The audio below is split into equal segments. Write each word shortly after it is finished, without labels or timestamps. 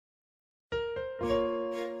You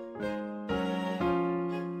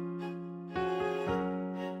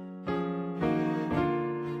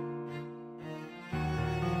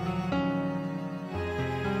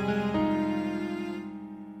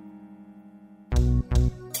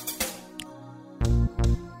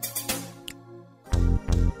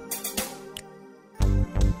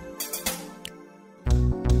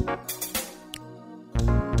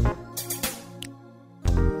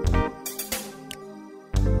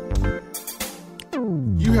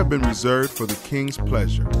have been reserved for the king's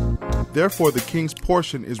pleasure. Therefore, the king's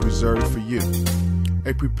portion is reserved for you.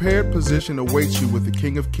 A prepared position awaits you with the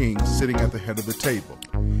King of Kings sitting at the head of the table.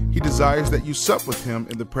 He desires that you sup with him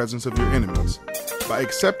in the presence of your enemies. By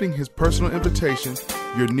accepting his personal invitation,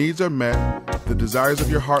 your needs are met, the desires of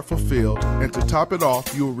your heart fulfilled, and to top it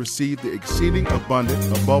off, you will receive the exceeding abundant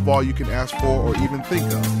above all you can ask for or even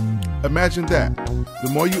think of. Imagine that. The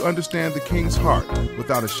more you understand the king's heart,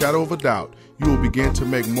 without a shadow of a doubt, you will begin to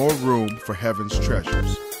make more room for heaven's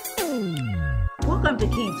treasures. Welcome to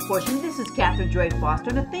King's Portion. This is Catherine Joy Foster,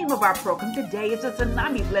 and the theme of our program today is a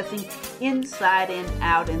tsunami blessing inside and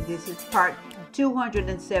out, and this is part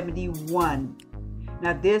 271.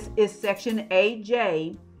 Now, this is section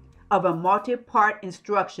AJ of a multi-part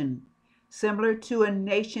instruction, similar to a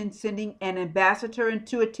nation sending an ambassador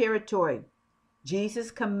into a territory. Jesus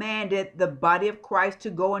commanded the body of Christ to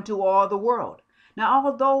go into all the world. Now,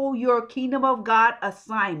 although your kingdom of God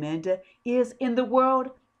assignment is in the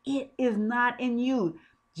world, it is not in you.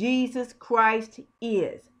 Jesus Christ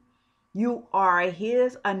is. You are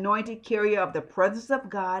his anointed carrier of the presence of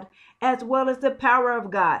God as well as the power of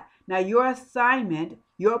God. Now, your assignment,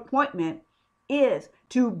 your appointment is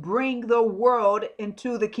to bring the world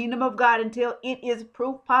into the kingdom of God until it is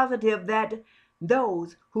proof positive that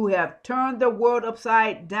those who have turned the world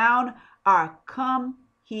upside down are come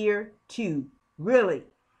here too. Really,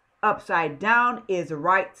 upside down is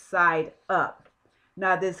right side up.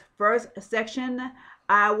 Now, this first section,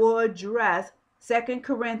 I will address 2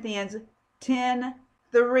 Corinthians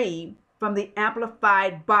 10:3 from the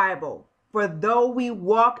Amplified Bible. For though we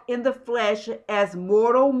walk in the flesh as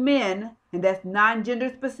mortal men, and that's non-gender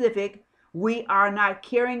specific, we are not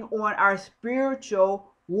carrying on our spiritual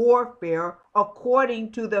warfare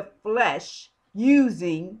according to the flesh,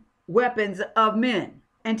 using weapons of men.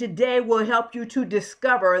 And today will help you to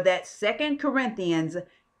discover that 2 Corinthians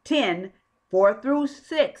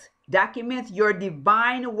 10:4-6 documents your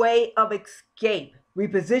divine way of escape.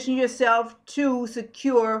 Reposition yourself to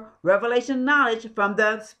secure revelation knowledge from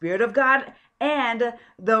the Spirit of God and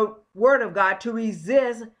the Word of God to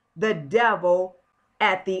resist the devil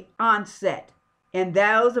at the onset. And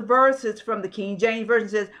those verses from the King James Version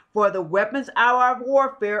says, for the weapons of our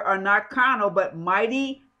warfare are not carnal, but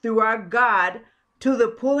mighty through our God to the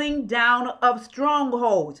pulling down of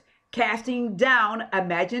strongholds, casting down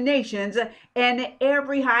imaginations and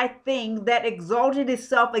every high thing that exalted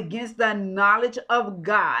itself against the knowledge of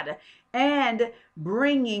God, and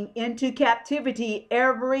bringing into captivity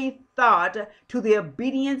every thought to the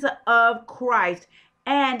obedience of Christ,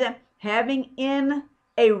 and having in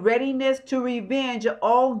a readiness to revenge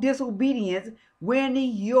all disobedience when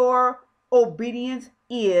your obedience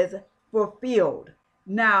is fulfilled.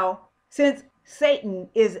 Now, since Satan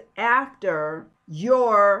is after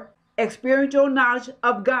your experiential knowledge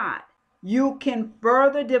of God, you can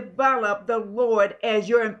further develop the Lord as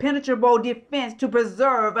your impenetrable defense to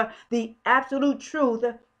preserve the absolute truth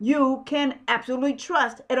you can absolutely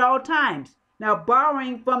trust at all times. Now,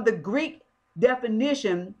 borrowing from the Greek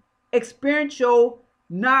definition, experiential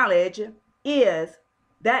knowledge is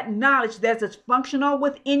that knowledge that is functional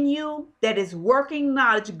within you, that is working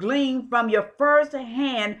knowledge gleaned from your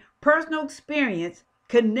first-hand personal experience,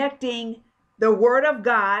 connecting the Word of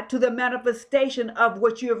God to the manifestation of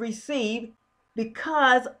what you have received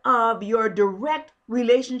because of your direct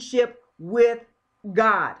relationship with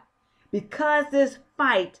God. Because this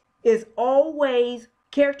fight is always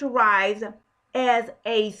characterized as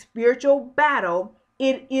a spiritual battle,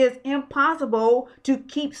 it is impossible to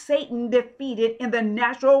keep Satan defeated in the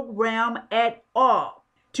natural realm at all.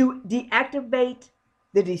 To deactivate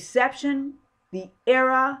the deception, the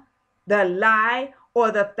error, the lie,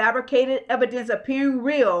 or the fabricated evidence appearing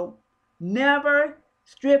real, never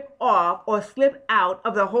strip off or slip out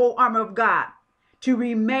of the whole armor of God. To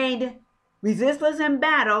remain resistless in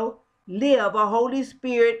battle, live a Holy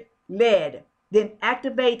Spirit led. Then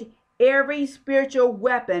activate every spiritual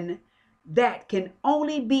weapon that can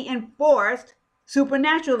only be enforced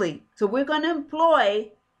supernaturally. So we're going to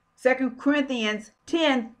employ 2 Corinthians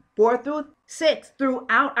 10:4-6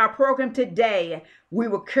 throughout our program today. We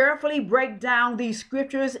will carefully break down these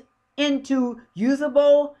scriptures into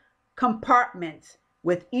usable compartments.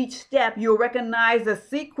 With each step, you'll recognize the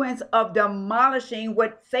sequence of demolishing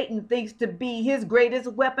what Satan thinks to be his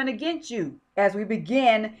greatest weapon against you. As we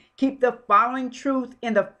begin, keep the following truth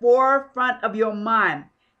in the forefront of your mind.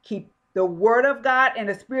 Keep the Word of God and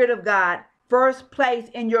the Spirit of God first place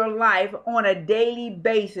in your life on a daily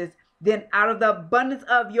basis. Then out of the abundance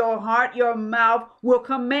of your heart, your mouth will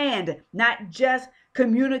command, not just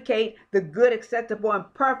communicate, the good, acceptable,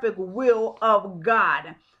 and perfect will of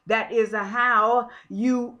God. That is how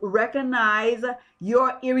you recognize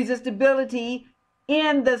your irresistibility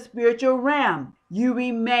in the spiritual realm. You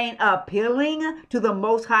remain appealing to the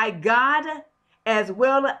Most High God as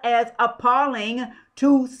well as appalling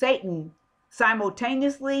to Satan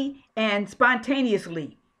simultaneously and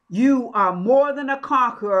spontaneously. You are more than a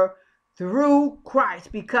conqueror through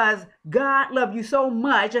Christ, because God loved you so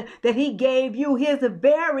much that he gave you his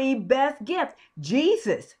very best gift,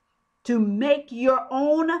 Jesus, to make your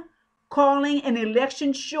own calling and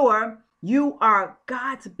election sure. You are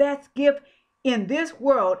God's best gift in this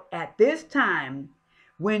world at this time.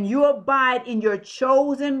 When you abide in your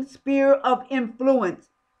chosen sphere of influence,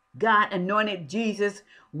 God anointed Jesus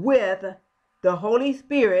with the Holy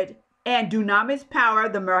Spirit and Tsunami's power,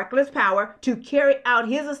 the miraculous power, to carry out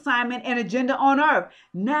his assignment and agenda on earth.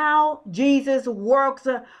 Now Jesus works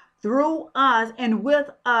through us and with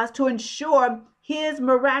us to ensure his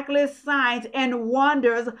miraculous signs and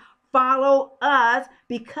wonders follow us,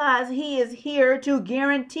 because he is here to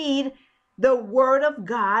guarantee the Word of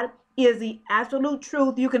God is the absolute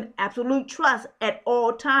truth you can absolutely trust at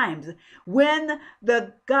all times. When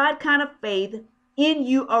the God kind of faith in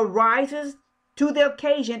you arises to the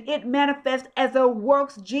occasion, it manifests as the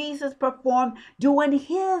works Jesus performed during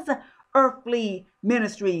his earthly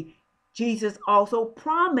ministry. Jesus also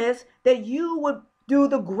promised that you would do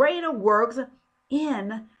the greater works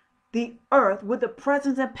in the earth with the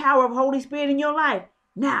presence and power of Holy Spirit in your life.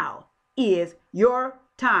 Now is your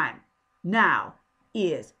time. Now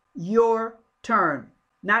is your turn.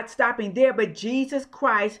 Not stopping there, but Jesus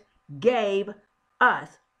Christ gave us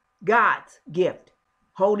God's gift,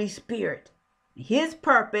 Holy Spirit. His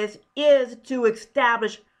purpose is to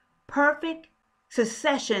establish perfect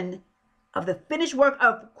succession of the finished work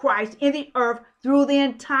of Christ in the earth through the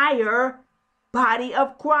entire body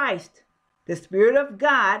of Christ. The Spirit of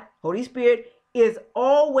God, Holy Spirit, is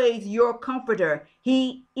always your comforter.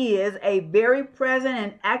 He is a very present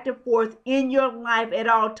and active force in your life at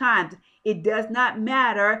all times. It does not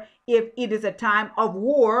matter if it is a time of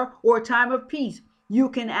war or a time of peace. You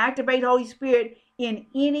can activate Holy Spirit in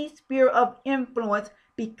any sphere of influence,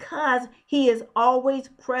 because he is always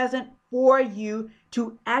present for you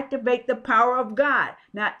to activate the power of God.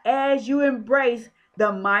 Now, as you embrace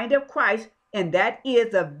the mind of Christ, and that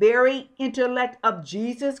is the very intellect of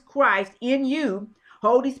Jesus Christ in you,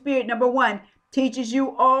 Holy Spirit, number one, teaches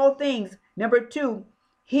you all things. Number two,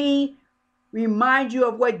 he reminds you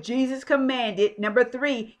of what Jesus commanded. Number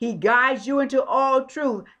three, he guides you into all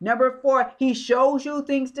truth. Number four, he shows you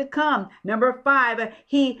things to come. Number five,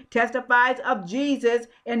 he testifies of Jesus.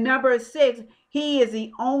 And number six, he is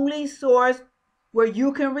the only source where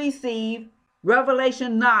you can receive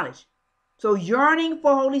revelation knowledge. So yearning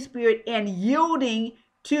for Holy Spirit and yielding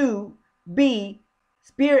to be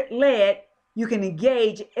Spirit-led, you can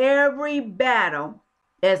engage every battle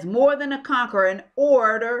as more than a conqueror in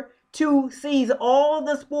order to seize all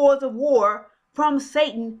the spoils of war from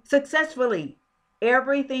Satan successfully.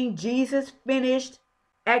 Everything Jesus finished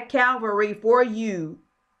at Calvary for you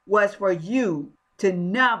was for you to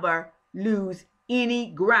never lose any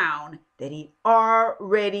ground that he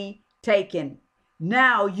already taken.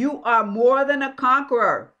 Now you are more than a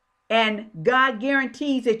conqueror, and God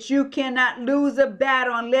guarantees that you cannot lose a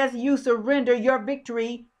battle unless you surrender your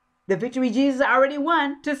victory, the victory Jesus already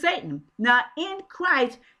won, to Satan. Now in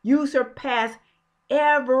Christ, you surpass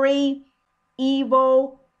every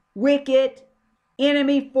evil, wicked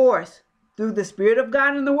enemy force through the Spirit of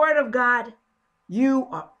God and the Word of God. You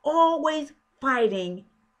are always fighting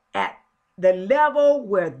at the level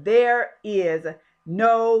where there is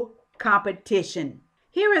no competition.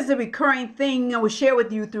 Here is the recurring thing I will share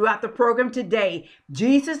with you throughout the program today.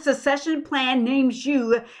 Jesus' succession plan names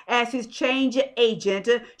you as his change agent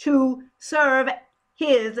to serve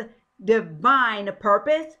his divine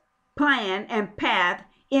purpose, plan, and path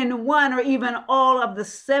in one or even all of the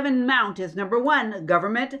 7 mountains. Number 1,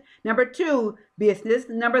 government. Number 2, business.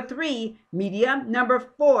 Number 3, media. Number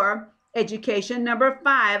 4, education. Number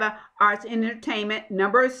 5, arts and entertainment.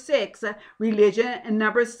 Number 6, religion. And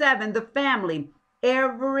number 7, the family.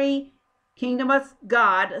 Every kingdom of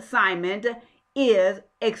God assignment is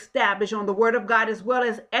established on the word of God as well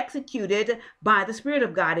as executed by the Spirit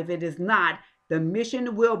of God. If it is not, the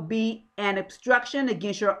mission will be an obstruction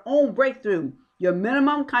against your own breakthrough. Your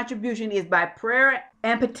minimum contribution is by prayer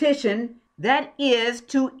and petition, that is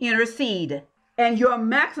to intercede. And your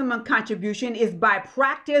maximum contribution is by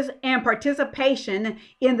practice and participation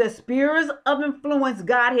in the spheres of influence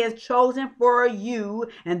God has chosen for you,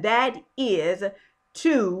 and that is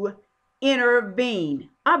to intervene.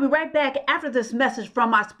 I'll be right back after this message from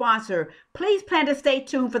my sponsor. Please plan to stay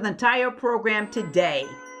tuned for the entire program today.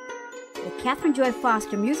 The Catherine Joy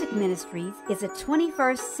Foster Music Ministries is a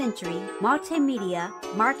 21st century multimedia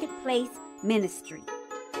marketplace ministry.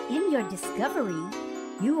 In your discovery,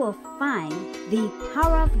 you will find the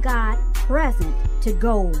power of God present to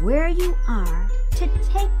go where you are, to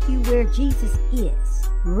take you where Jesus is,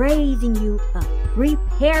 raising you up,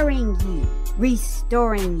 repairing you,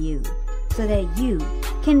 restoring you, so that you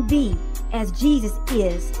can be as Jesus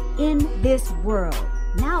is in this world.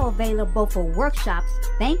 Now available for workshops,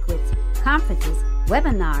 banquets, conferences,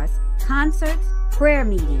 webinars, concerts, prayer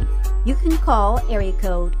meetings. You can call area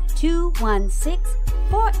code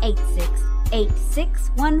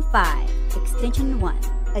 216-486-8615, extension 1.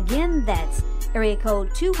 Again, that's area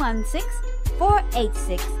code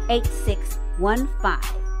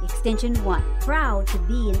 216-486-8615, extension 1. Proud to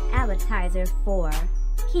be an advertiser for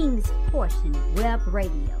King's Portion Web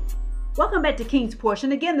Radio. Welcome back to King's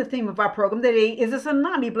Portion. Again, the theme of our program today is a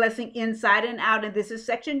tsunami blessing inside and out. And this is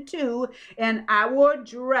section 2. And I will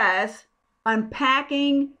address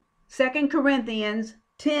unpacking 2 Corinthians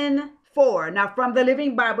 10:4. Now, from the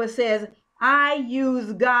Living Bible, it says, I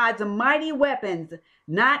use God's mighty weapons,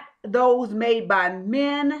 not those made by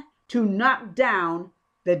men, to knock down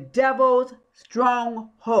the devil's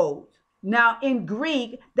strongholds. Now, in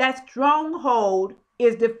Greek, that stronghold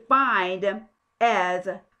is defined as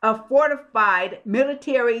a fortified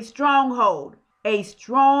military stronghold, a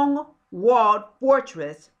strong walled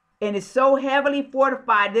fortress, and is so heavily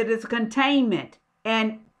fortified that it's a containment.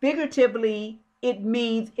 And figuratively, it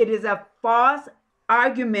means it is a false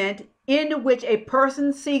argument in which a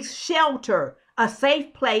person seeks shelter, a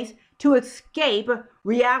safe place to escape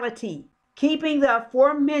reality. Keeping the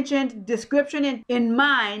aforementioned description in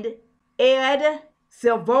mind, Ed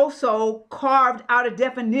Silvoso carved out a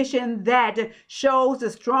definition that shows the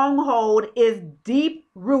stronghold is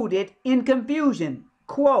deep-rooted in confusion.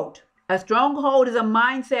 Quote, a stronghold is a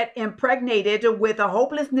mindset impregnated with a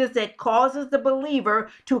hopelessness that causes the believer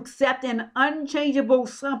to accept an unchangeable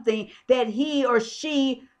something that he or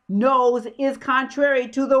she knows is contrary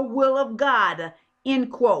to the will of God.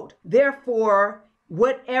 End quote. Therefore,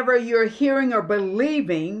 whatever you're hearing or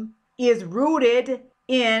believing is rooted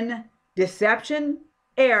in deception,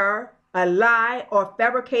 error, a lie, or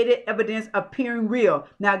fabricated evidence appearing real.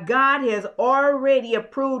 Now, God has already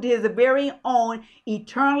approved his very own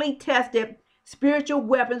eternally tested spiritual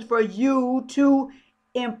weapons for you to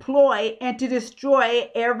employ and to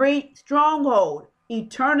destroy every stronghold.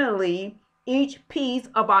 Eternally, each piece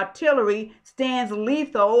of artillery stands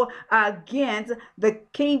lethal against the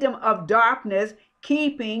kingdom of darkness,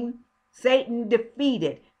 keeping Satan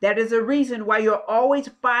defeated. That is the reason why you're always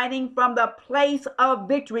fighting from the place of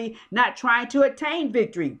victory, not trying to attain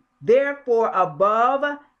victory. Therefore,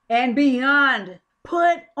 above and beyond,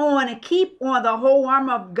 put on and keep on the whole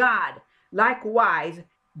armor of God. Likewise,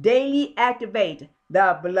 daily activate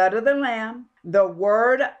the blood of the Lamb, the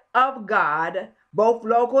word of God, both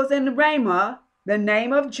logos and rhema, the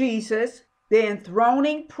name of Jesus, the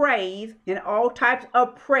enthroning praise, and all types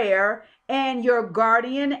of prayer, and your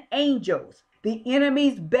guardian angels. The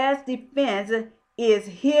enemy's best defense is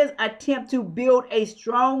his attempt to build a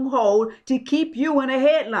stronghold to keep you in a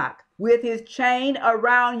headlock. With his chain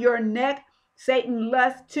around your neck, Satan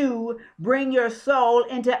lusts to bring your soul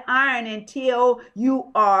into iron until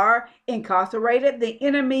you are incarcerated. The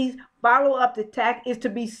enemy's follow-up attack is to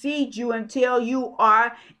besiege you until you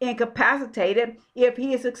are incapacitated. If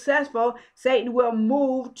he is successful, Satan will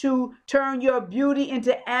move to turn your beauty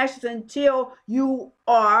into ashes until you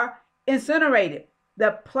are incinerated.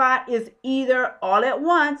 The plot is either all at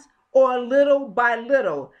once or little by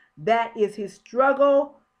little. That is his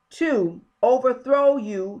struggle to overthrow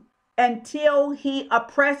you until he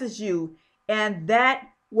oppresses you. And that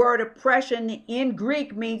word oppression in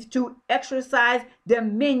Greek means to exercise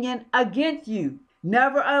dominion against you.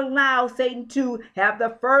 Never allow Satan to have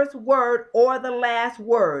the first word or the last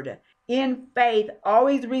word. In faith,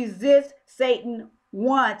 always resist Satan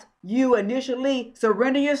once you initially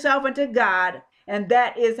surrender yourself unto God And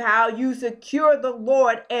that is how you secure the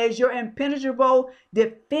Lord as your impenetrable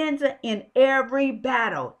defense in every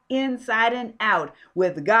battle, inside and out.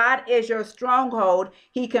 With God as your stronghold,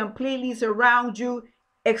 He completely surrounds you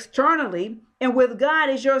externally. And with God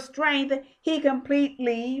as your strength, He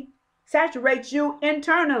completely saturates you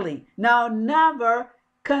internally. Now, never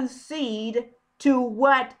concede to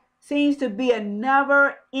what seems to be a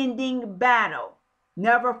never-ending battle.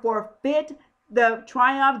 Never forfeit the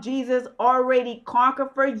triumph Jesus already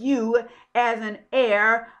conquered for you as an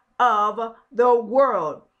heir of the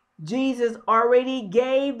world. Jesus already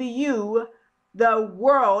gave you the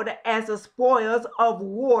world as the spoils of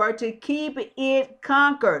war to keep it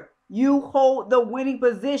conquered. You hold the winning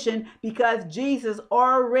position because Jesus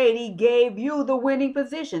already gave you the winning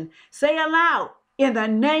position. Say aloud, in the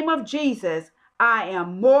name of Jesus, I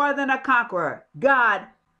am more than a conqueror. God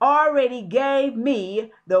already gave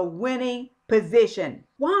me the winning position.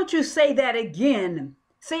 Why don't you say that again?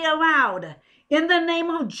 Say aloud, in the name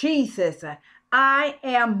of Jesus, I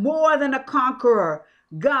am more than a conqueror.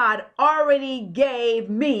 God already gave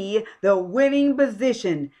me the winning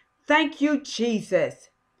position. Thank you, Jesus.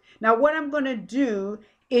 Now, what I'm going to do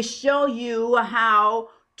is show you how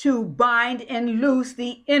to bind and loose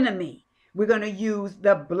the enemy. We're going to use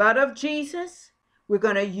the blood of Jesus. We're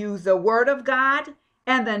going to use the word of God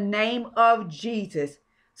and the name of Jesus.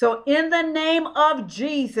 So in the name of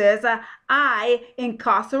Jesus, I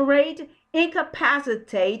incarcerate,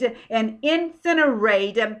 incapacitate, and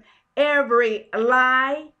incinerate every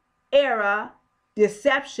lie, error,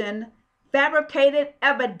 deception, fabricated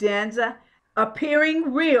evidence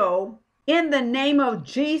appearing real. In the name of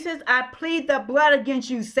Jesus, I plead the blood against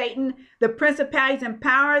you, Satan, the principalities and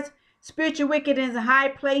powers, spiritual wickedness in high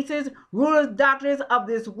places, rulers, doctors of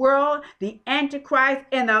this world, the Antichrist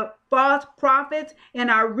and the false prophets, and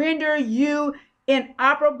I render you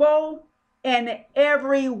inoperable and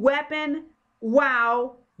every weapon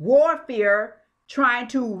while warfare trying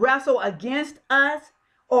to wrestle against us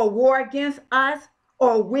or war against us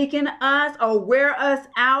or weaken us or wear us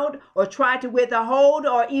out or try to withhold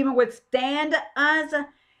or even withstand us.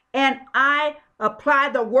 And I apply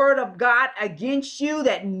the word of God against you,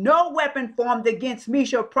 that no weapon formed against me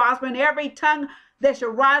shall prosper, and every tongue that shall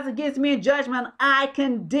rise against me in judgment I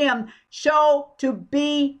condemn. Show to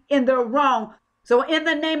be in the wrong. So in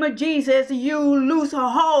the name of Jesus, you lose a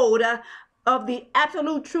hold of the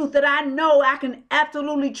absolute truth that I know I can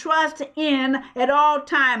absolutely trust in at all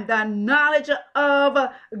times, the knowledge of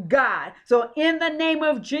God. So in the name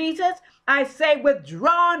of Jesus, I say,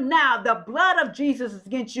 withdraw now. The blood of Jesus is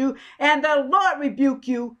against you, and the Lord rebuke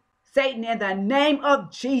you, Satan, in the name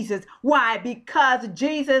of Jesus. Why? Because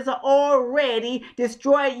Jesus already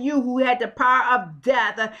destroyed you who had the power of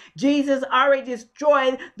death. Jesus already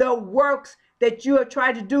destroyed the works that you have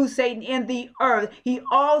tried to do, Satan, in the earth. He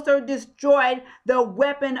also destroyed the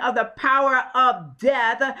weapon of the power of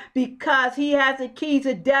death, because he has the keys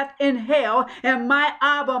to death and hell. And my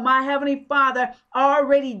Abba, my heavenly Father,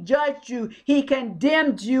 already judged you. He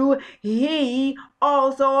condemned you. He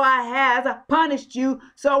also has punished you.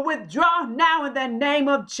 So withdraw now in the name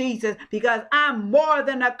of Jesus, because I'm more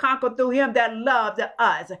than a conqueror through him that loved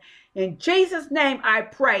us. In Jesus' name I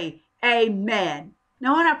pray. Amen.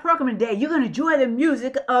 Now, on our program today, you're going to enjoy the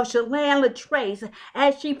music of Shalane Latrace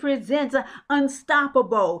as she presents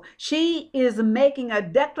Unstoppable. She is making a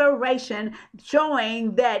declaration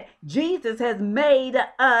showing that Jesus has made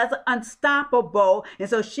us unstoppable. And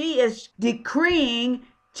so she is decreeing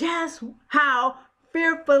just how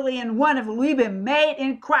fearfully and wonderfully we've been made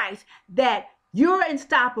in Christ, that you're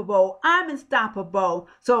unstoppable. I'm unstoppable.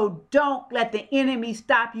 So don't let the enemy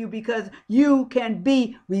stop you, because you can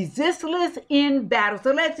be resistless in battle.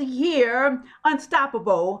 So let's hear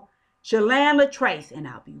Unstoppable, Shalane Latrace, and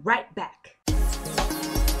I'll be right back.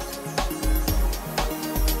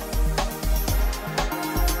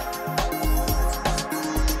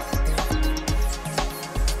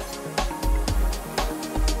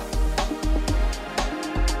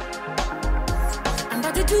 I'm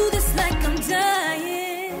about to do this like I'm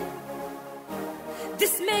dying.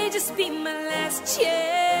 This may just be my last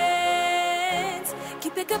chance.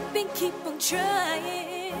 Keep it up and keep on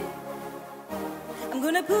trying. I'm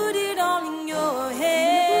gonna put it all in your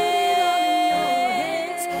hands.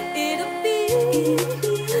 It'll be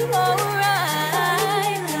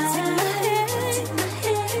alright. Take my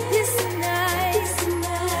hand, listen nice.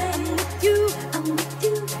 I'm with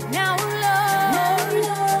you, now Lord.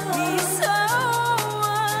 Be so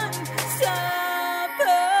unstoppable.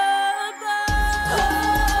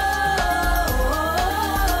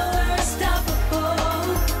 We're unstoppable.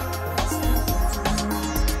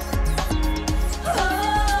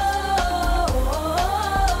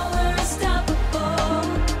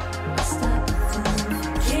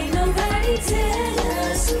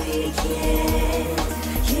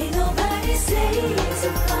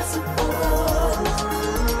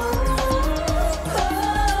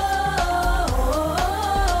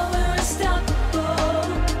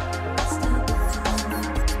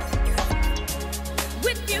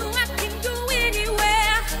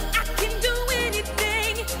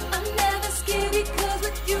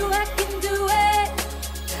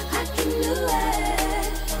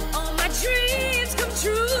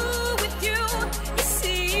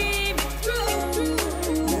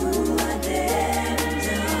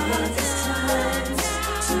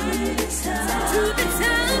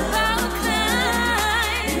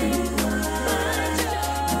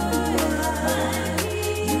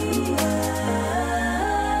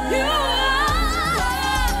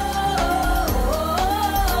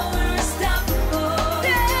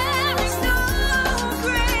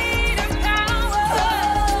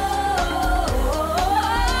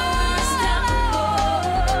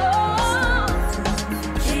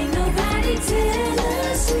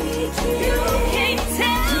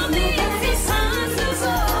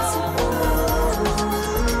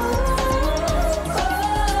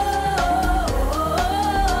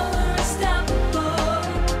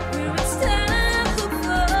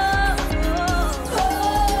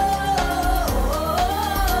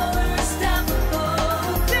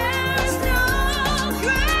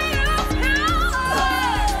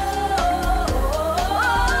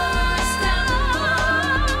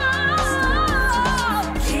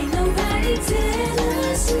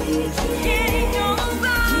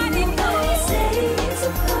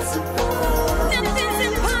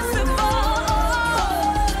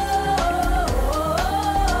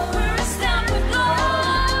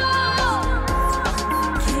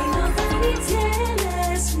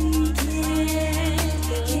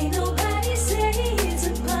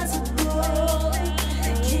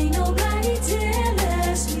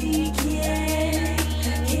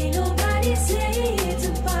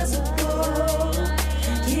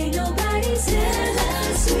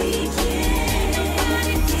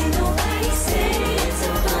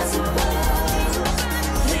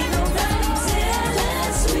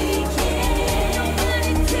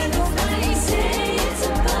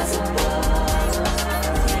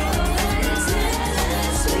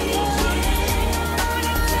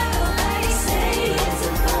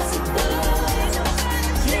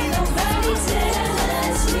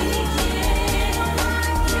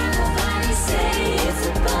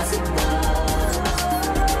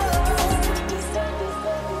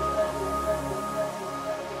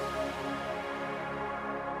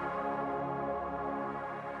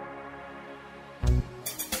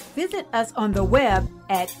 visit us on the web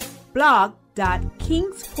at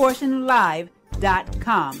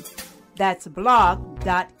blog.kingsportionlive.com. That's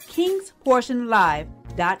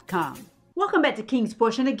blog.kingsportionlive.com. Welcome back to King's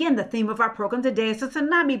Portion. Again, the theme of our program today is the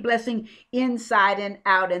tsunami blessing inside and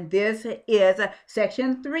out. And this is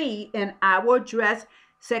section 3. And I will address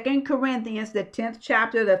 2 Corinthians, the 10th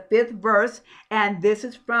chapter, the 5th verse. And this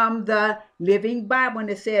is from the Living Bible. And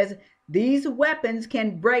it says, these weapons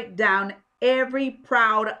can break down every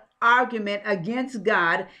proud argument against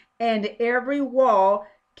God, and every wall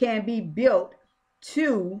can be built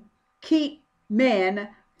to keep men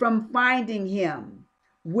from finding him.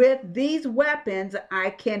 With these weapons,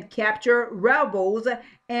 I can capture rebels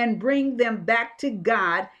and bring them back to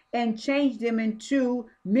God and change them into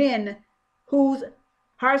men whose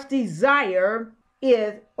heart's desire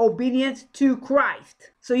is obedience to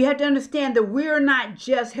Christ. So you have to understand that we're not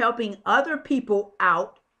just helping other people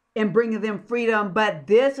out and bringing them freedom, but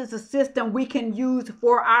this is a system we can use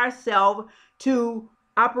for ourselves to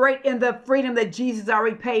operate in the freedom that Jesus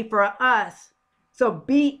already paid for us. So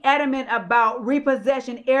be adamant about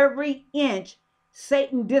repossession every inch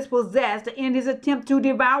Satan dispossessed in his attempt to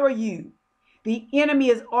devour you. The enemy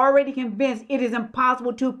is already convinced it is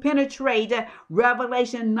impossible to penetrate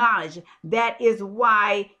revelation knowledge. That is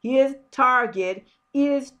why his target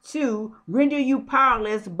is to render you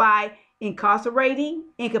powerless by incarcerating,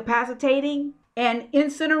 incapacitating, and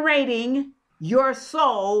incinerating your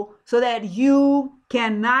soul so that you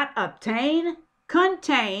cannot obtain,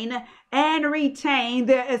 contain, and retain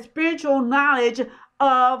the spiritual knowledge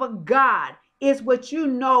of God. It's what you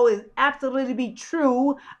know is absolutely be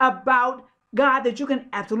true about God that you can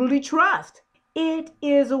absolutely trust. It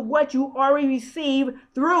is what you already receive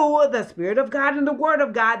through the Spirit of God and the Word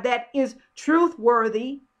of God that is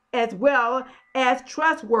truthworthy as well as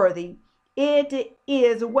trustworthy. It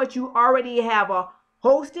is what you already have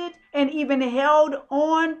hosted and even held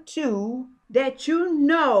on to that you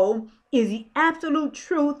know is the absolute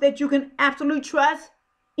truth that you can absolutely trust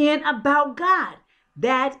in about God.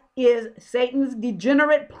 That is Satan's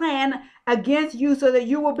degenerate plan against you so that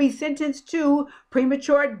you will be sentenced to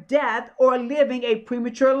premature death or living a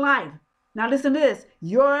premature life. Now listen to this.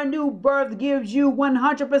 Your new birth gives you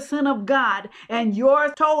 100% of God, and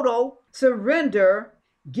your total surrender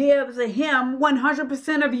gives him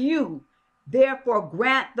 100% of you. Therefore,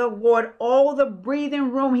 grant the Lord all the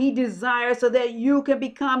breathing room he desires so that you can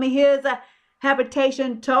become his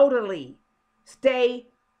habitation totally. Stay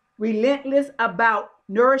relentless about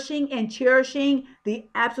nourishing and cherishing the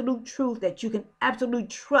absolute truth that you can absolutely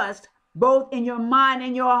trust both in your mind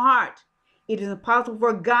and your heart. It is impossible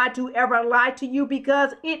for God to ever lie to you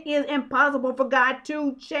because it is impossible for God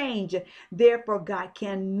to change. Therefore, God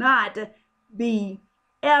cannot be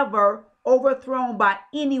ever overthrown by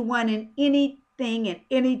anyone in anything at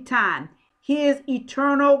any time. His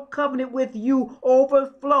eternal covenant with you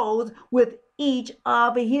overflows with each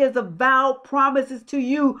of his vowed promises to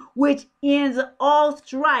you, which ends all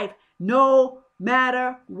strife, no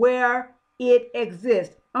matter where it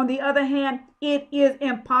exists. On the other hand, it is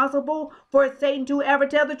impossible for Satan to ever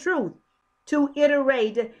tell the truth. To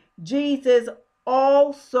iterate, Jesus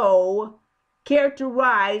also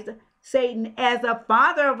characterized Satan as the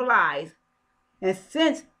father of lies. And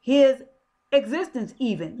since his existence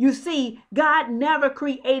even, you see, God never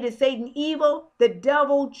created Satan evil. The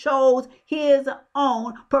devil chose his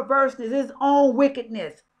own perverseness, his own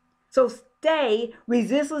wickedness. So stay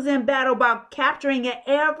resistless in battle by capturing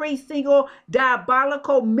every single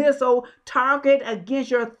diabolical missile target against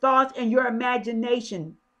your thoughts and your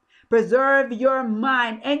imagination. Preserve your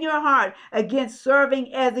mind and your heart against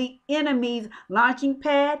serving as the enemy's launching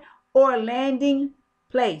pad or landing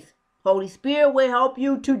place. Holy Spirit will help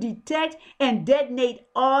you to detect and detonate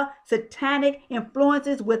all satanic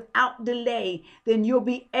influences without delay. Then you'll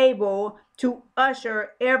be able to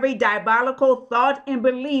usher every diabolical thought and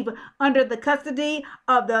belief under the custody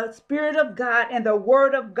of the Spirit of God and the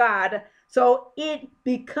Word of God, so it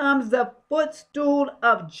becomes the footstool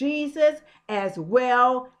of Jesus as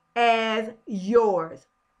well as yours.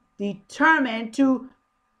 Determined to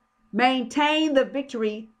maintain the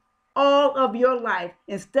victory all of your life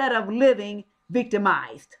instead of living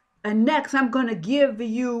victimized. And next, I'm going to give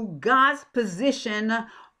you God's position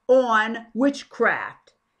on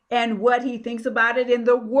witchcraft and what he thinks about it in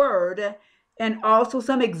the Word, and also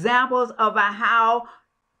some examples of how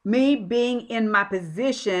me being in my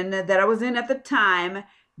position that I was in at the time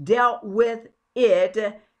dealt with it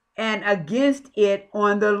and against it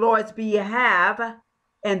on the Lord's behalf,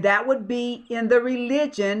 and that would be in the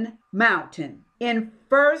religion mountain. In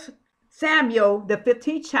 1 Samuel, the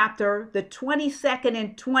 15th chapter, the 22nd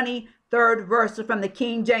and 23rd 3rd verse from the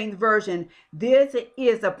King James Version. This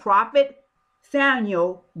is the prophet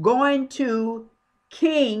Samuel going to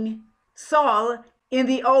King Saul in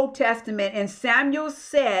the Old Testament. And Samuel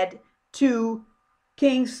said to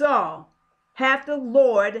King Saul, hath the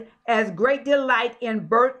Lord as great delight in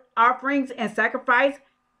burnt offerings and sacrifice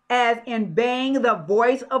as in obeying the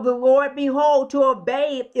voice of the Lord? Behold, to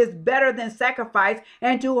obey is better than sacrifice,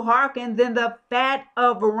 and to hearken than the fat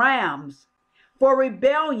of rams. For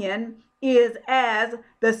rebellion is as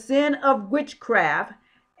the sin of witchcraft,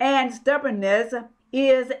 and stubbornness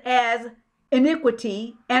is as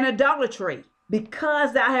iniquity and idolatry.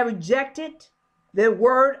 Because thou hast rejected the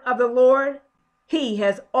word of the Lord, he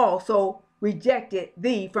has also rejected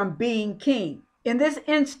thee from being king. In this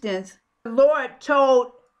instance, the Lord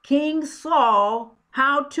told King Saul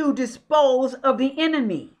how to dispose of the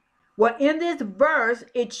enemy. Well, in this verse,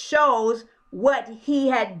 it shows what he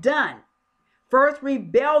had done. First,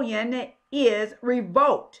 rebellion is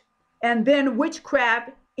revolt. And then witchcraft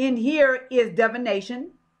in here is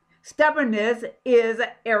divination. Stubbornness is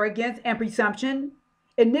arrogance and presumption.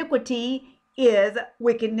 Iniquity is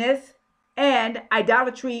wickedness. And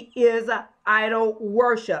idolatry is idol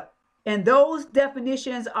worship. And those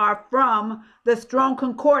definitions are from the Strong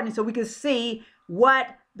Concordance, so we can see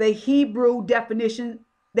what the Hebrew definition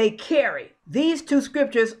they carry. These two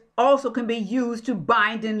scriptures also can be used to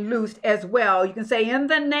bind and loose as well. You can say, in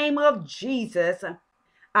the name of Jesus,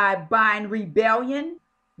 I bind rebellion,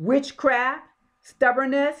 witchcraft,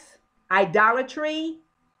 stubbornness, idolatry,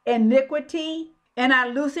 iniquity, and I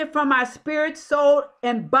loose it from my spirit, soul,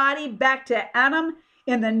 and body back to Adam.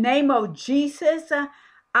 In the name of Jesus,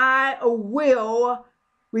 I will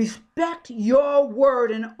respect your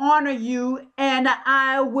word and honor you, and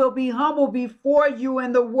I will be humble before you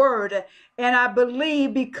in the word. And I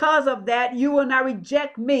believe because of that, you will not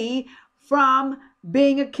reject me from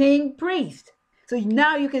being a king priest. So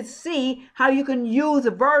now you can see how you can use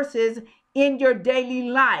verses in your daily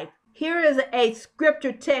life. Here is a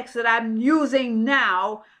scripture text that I'm using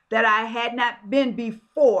now that I had not been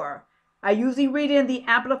before. I usually read it in the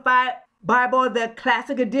Amplified Bible, the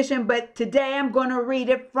Classic Edition, but today I'm going to read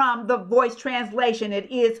it from the Voice Translation.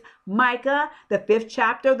 It is Micah, the 5th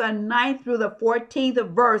chapter, the 9th through the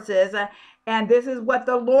 14th verses. And this is what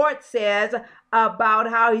the Lord says about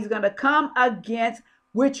how he's going to come against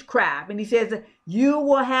witchcraft. And he says, you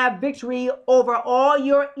will have victory over all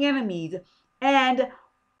your enemies, and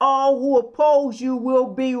all who oppose you will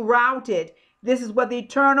be routed. This is what the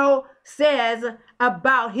Eternal says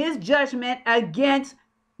about his judgment against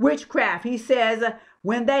witchcraft. He says,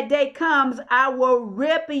 when that day comes, I will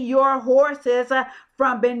rip your horses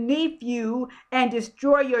from beneath you and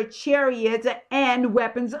destroy your chariots and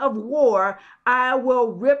weapons of war. I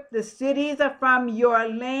will rip the cities from your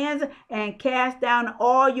lands and cast down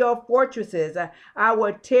all your fortresses. I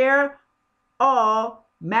will tear all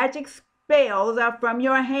magic spells from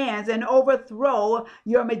your hands and overthrow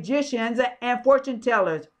your magicians and fortune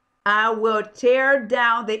tellers. I will tear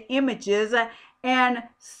down the images and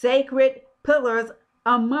sacred pillars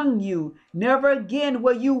among you. Never again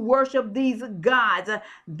will you worship these gods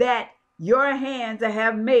that your hands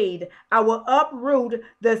have made. I will uproot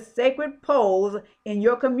the sacred poles in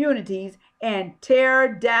your communities and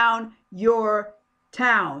tear down your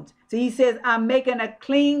towns. So he says, I'm making a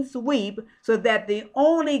clean sweep so that the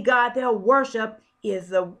only God they'll worship is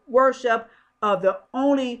the worship of the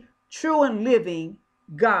only true and living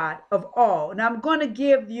God of all. And I'm going to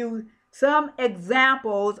give you some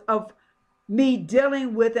examples of me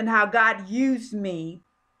dealing with and how God used me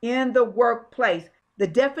in the workplace. The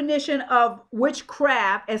definition of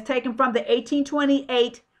witchcraft, as taken from the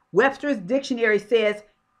 1828 Webster's Dictionary, says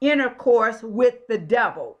intercourse with the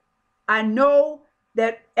devil. I know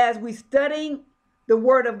that as we study the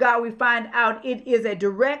Word of God, we find out it is a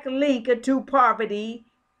direct link to poverty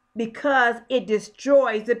because it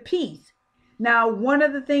destroys the peace. Now, one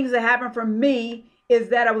of the things that happened for me is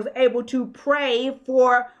that I was able to pray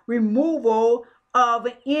for removal of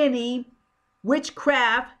any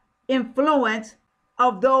witchcraft influence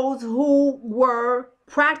of those who were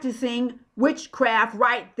practicing witchcraft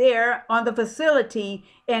right there on the facility,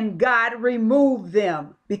 and God removed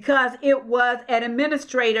them because it was an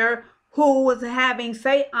administrator who was having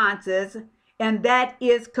seances, and that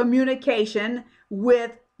is communication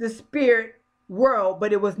with the spirit world,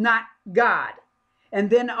 but it was not God. And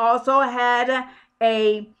then also had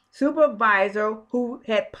a supervisor who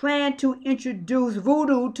had planned to introduce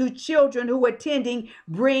voodoo to children who were attending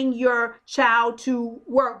Bring Your Child to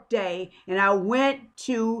Work Day. And I went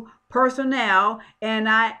to personnel and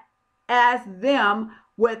I asked them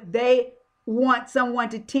what they want someone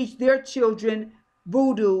to teach their children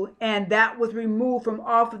voodoo, and that was removed from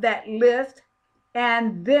off of that list.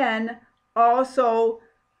 And then also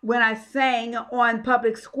when I sang on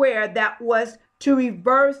Public Square, that was to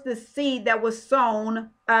reverse the seed that was sown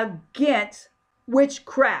against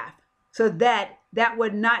witchcraft, so that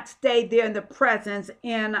would not stay there in the presence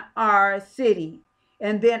in our city.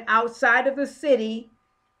 And then outside of the city,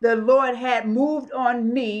 the Lord had moved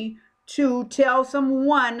on me to tell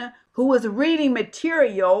someone who was reading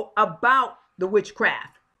material about the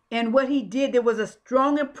witchcraft. And what he did, there was a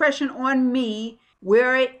strong impression on me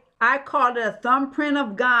where I call it a thumbprint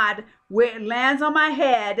of God, where it lands on my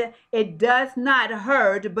head. It does not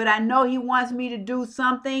hurt, but I know he wants me to do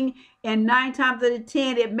something, and 9 times out of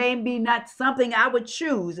 10, it may be not something I would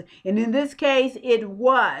choose. And in this case, it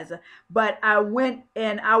was. But I went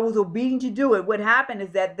and I was obedient to do it. What happened is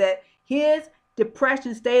that his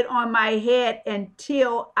depression stayed on my head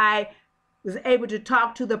until I was able to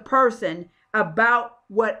talk to the person about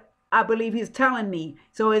what I believe he's telling me.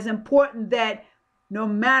 So it's important that no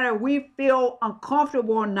matter we feel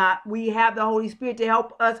uncomfortable or not, we have the Holy Spirit to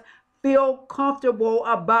help us feel comfortable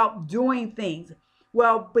about doing things.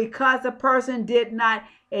 Well, because the person did not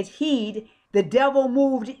adhere, the devil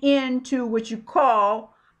moved into what you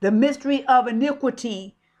call the mystery of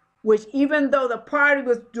iniquity, which even though the party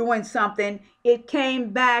was doing something, it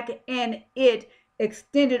came back and it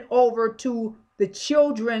extended over to the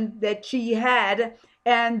children that she had.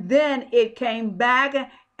 And then it came back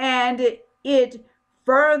and it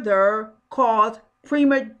further caused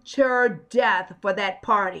premature death for that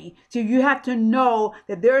party. So you have to know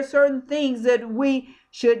that there are certain things that we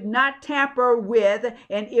should not tamper with,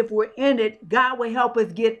 and if we're in it, God will help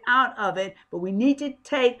us get out of it. But we need to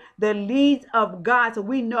take the leads of God so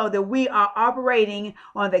we know that we are operating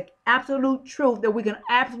on the absolute truth that we can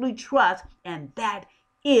absolutely trust, and that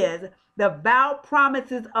is the vowed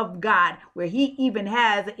promises of God, where he even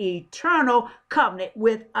has an eternal covenant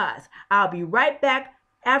with us. I'll be right back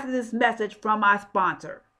after this message from our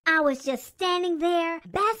sponsor. I was just standing there,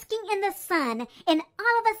 basking in the sun, and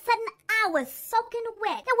all of a sudden I was soaking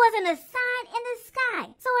wet. There wasn't a sign in the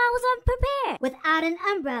sky, so I was unprepared without an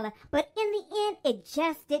umbrella. But in the end, it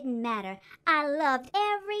just didn't matter. I loved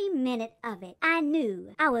every minute of it. I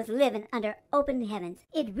knew I was living under open heavens.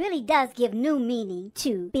 It really does give new meaning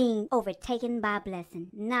to being overtaken by a blessing,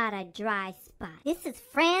 not a dry spot. This is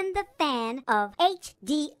Fran the Fan of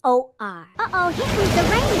HDOR. Uh-oh, here comes the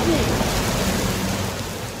rain again.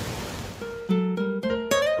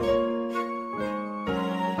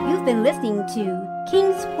 You've been listening to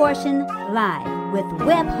King's Portion Live with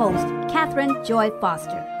web host Catherine Joy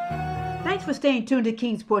Foster. Thanks for staying tuned to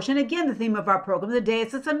King's Portion. Again, the theme of our program today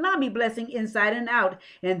is the Tsunami Blessing Inside and Out.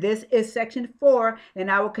 And this is section 4,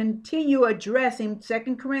 and I will continue addressing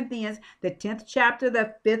 2 Corinthians, the 10th chapter,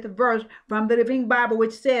 the 5th verse from the Living Bible,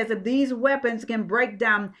 which says that these weapons can break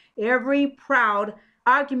down every proud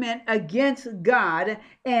argument against God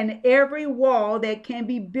and every wall that can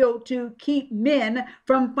be built to keep men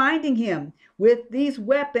from finding him. With these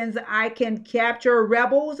weapons, I can capture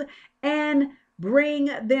rebels and bring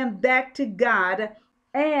them back to God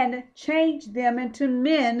and change them into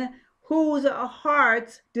men whose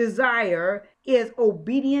heart's desire is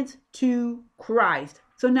obedience to Christ.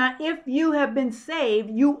 So now if you have been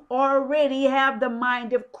saved, you already have the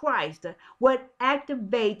mind of Christ. What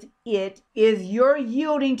activates it is your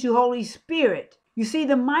yielding to Holy Spirit. You see,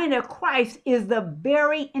 the mind of Christ is the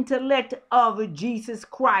very intellect of Jesus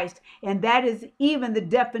Christ, and that is even the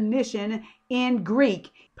definition in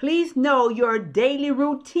Greek. Please know your daily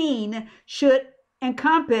routine should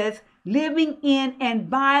encompass living in and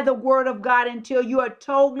by the Word of God until you are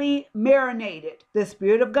totally marinated. The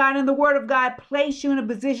Spirit of God and the Word of God place you in a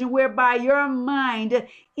position whereby your mind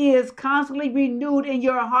is constantly renewed and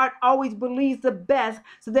your heart always believes the best,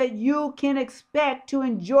 so that you can expect to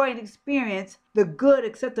enjoy and experience the good,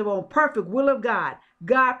 acceptable, and perfect will of God.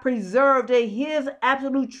 God preserved his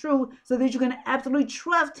absolute truth so that you can absolutely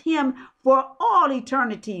trust him for all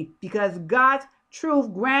eternity, because God's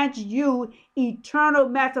truth grants you eternal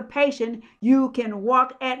emancipation. You can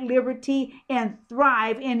walk at liberty and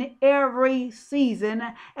thrive in every season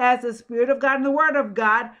as the Spirit of God and the Word of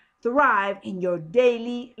God thrive in your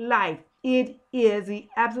daily life. It is the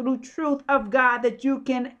absolute truth of God that you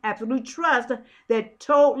can absolutely trust, that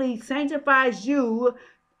totally sanctifies you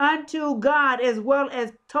unto God, as well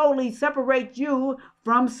as totally separates you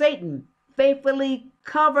from Satan. Faithfully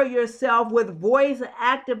cover yourself with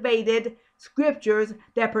voice-activated scriptures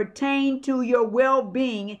that pertain to your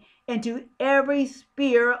well-being and to every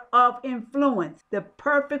sphere of influence. The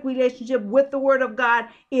perfect relationship with the Word of God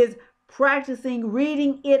is practicing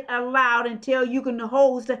reading it aloud until you can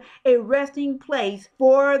host a resting place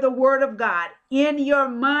for the Word of God in your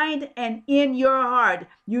mind and in your heart.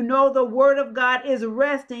 You know the Word of God is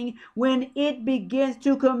resting when it begins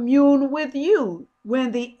to commune with you.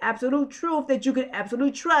 When the absolute truth that you can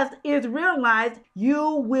absolutely trust is realized,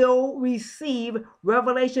 you will receive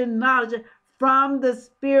revelation knowledge from the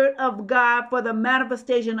Spirit of God for the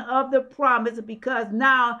manifestation of the promise, because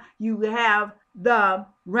now you have the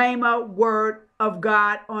Rhema word of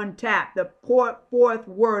God on tap, the poured forth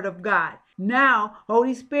word of God. Now,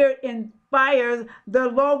 Holy Spirit inspires the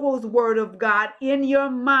Logos word of God in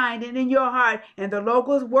your mind and in your heart, and the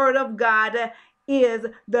Logos word of God is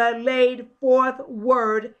the laid forth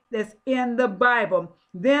word that's in the Bible.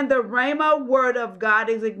 Then the Rhema word of God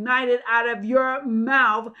is ignited out of your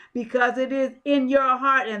mouth because it is in your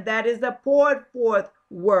heart, and that is the poured forth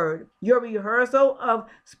word. Your rehearsal of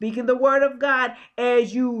speaking the word of God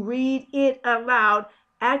as you read it aloud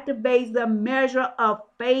activates the measure of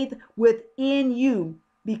faith within you.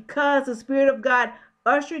 Because the Spirit of God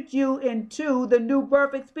ushered you into the new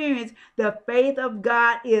birth experience, the faith of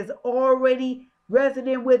God is already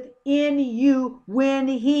resident within you when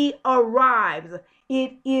He arrives.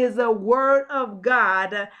 It is a word of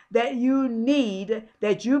God that you need,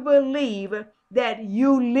 that you believe, that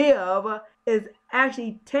you live, is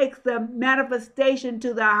actually takes the manifestation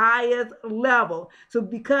to the highest level. So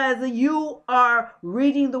because you are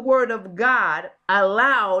reading the word of God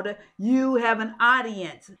aloud, you have an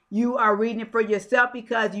audience. You are reading it for yourself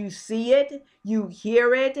because you see it, you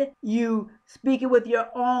hear it, you speak it with your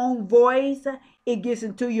own voice. It gets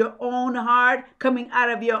into your own heart, coming out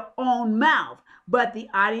of your own mouth. But the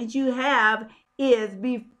audience you have is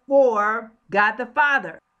before God the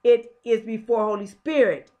Father. It is before Holy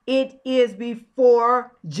Spirit. It is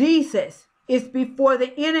before Jesus. It's before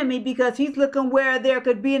the enemy, because he's looking where there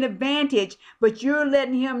could be an advantage, but you're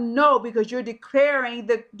letting him know, because you're declaring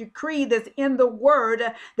the decree that's in the word,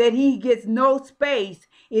 that he gets no space.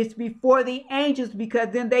 It's before the angels, because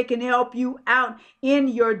then they can help you out in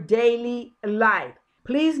your daily life.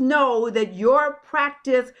 Please know that your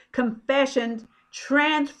practice confession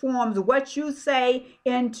transforms what you say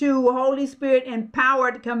into Holy Spirit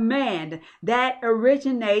empowered command that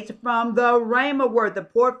originates from the Rhema word, the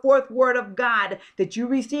poured forth word of God that you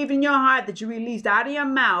received in your heart, that you released out of your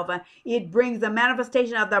mouth. It brings the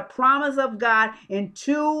manifestation of the promise of God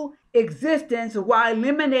into existence while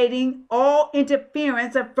eliminating all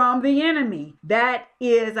interference from the enemy. That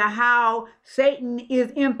is how Satan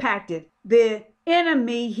is impacted. The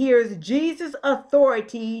enemy hears Jesus'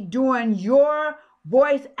 authority during your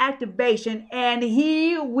voice activation, and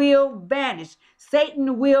he will vanish.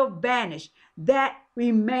 Satan will vanish. That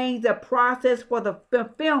remains a process for the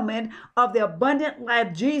fulfillment of the abundant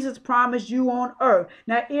life Jesus promised you on earth.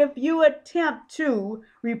 Now, if you attempt to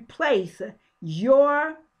replace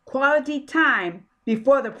your quality time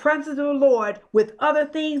before the presence of the Lord with other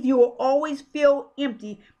things, you will always feel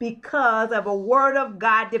empty because of a word of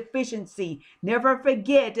God deficiency. Never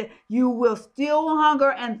forget, you will still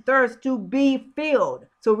hunger and thirst to be filled.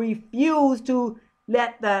 So refuse to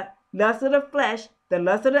let the lust of the flesh, the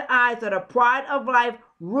lust of the eyes, or the pride of life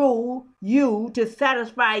rule you to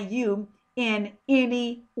satisfy you in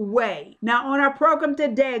any way. Now, on our program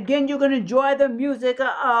today, again, you're going to enjoy the music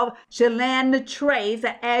of Shalane Latrace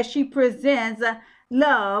as she presents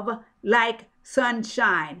Love Like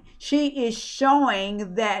Sunshine. She is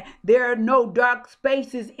showing that there are no dark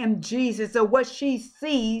spaces in Jesus. So what she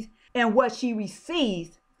sees and what she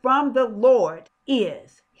receives from the Lord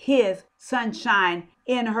is His sunshine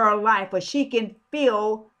in her life, but she can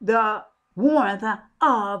feel the warmth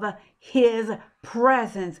of His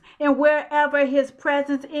presence. And wherever His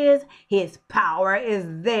presence is, His power is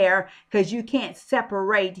there, because you can't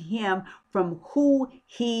separate Him from who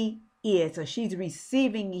He is. So she's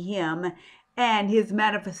receiving Him and His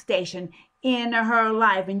manifestation in her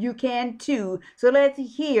life, and you can too. So let's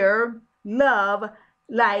hear Love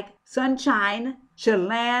Like Sunshine,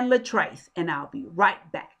 Shalane Latrace, and I'll be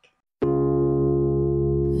right back.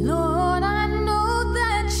 Lord, I know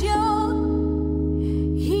that you're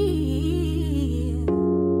here.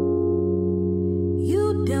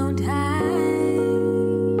 You don't hide.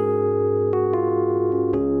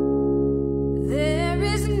 There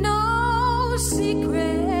is no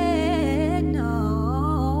secret,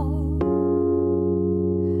 no,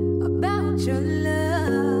 about your love.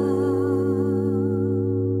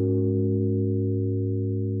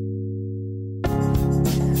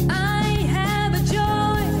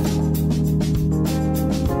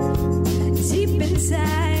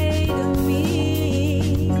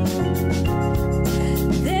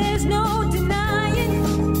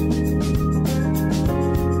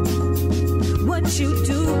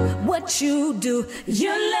 what you do.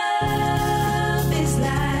 Your love is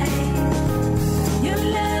light. Your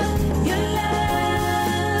love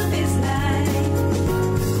is light.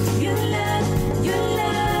 Your love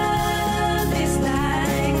is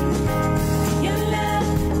light.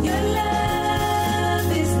 Your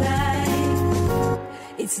love is light.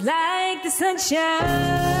 It's like the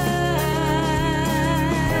sunshine.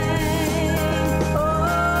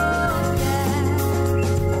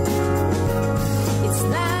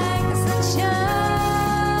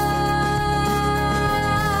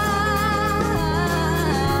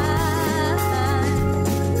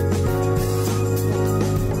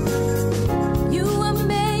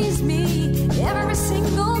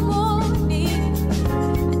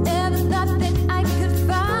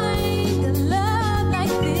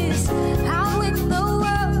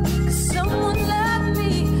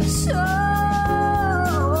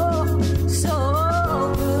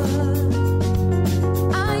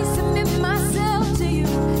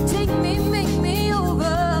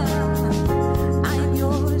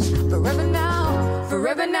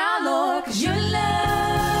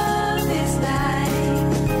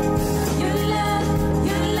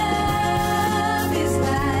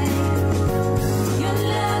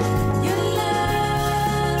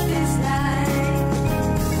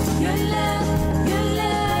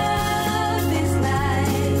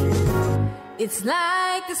 It's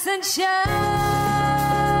like the sunshine.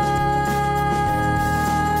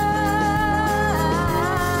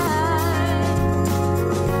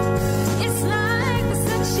 It's like the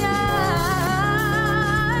sunshine.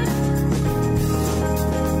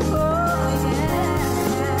 Oh, yeah.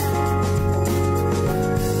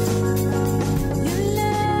 Your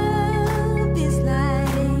love is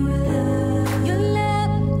like, your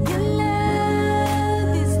love is like, your love is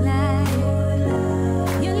like,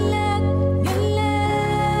 your love is like, your love is like, your love is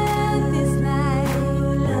like, your love is like, your love is like,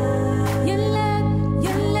 your love is like,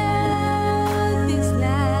 your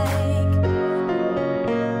love is like,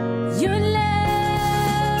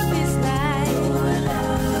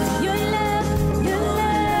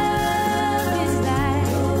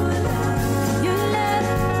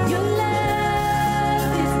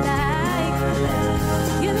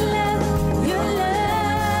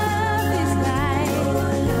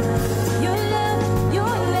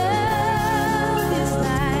 it's like the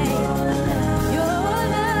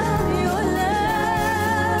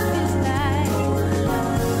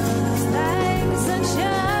sunshine.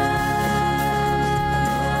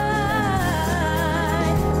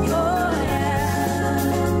 Oh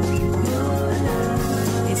yeah,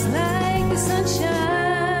 it's like the sunshine.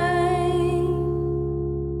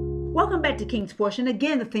 Welcome back to King's Portion.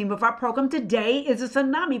 Again, the theme of our program today is a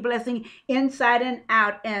tsunami blessing inside and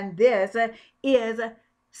out. And this is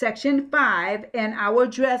section 5. And I will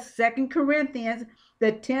address 2 Corinthians,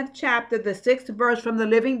 the 10th chapter, the 6th verse from the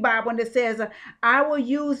Living Bible. And it says, I will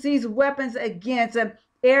use these weapons against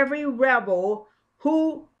every rebel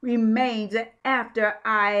who remains after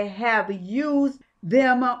I have used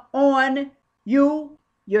them on you,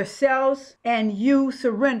 yourselves, and you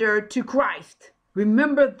surrender to Christ.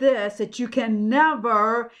 Remember this, that you can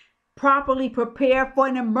never properly prepare for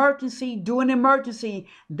an emergency during an emergency.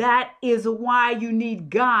 That is why you need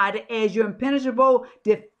God as your impenetrable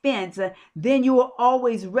defense. Then you will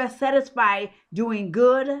always rest satisfied doing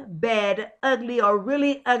good, bad, ugly, or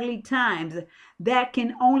really ugly times. That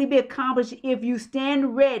can only be accomplished if you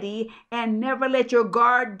stand ready and never let your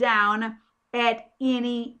guard down at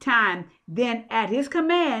any time. Then at his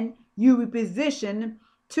command, you reposition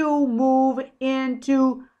to move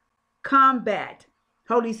into combat.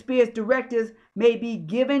 Holy Spirit's directives may be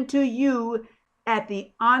given to you at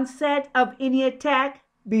the onset of any attack,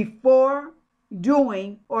 before,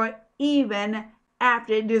 during, or even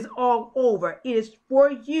after it is all over. It is for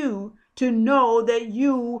you to know that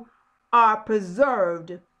you are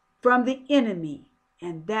preserved from the enemy,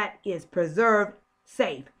 and that is preserved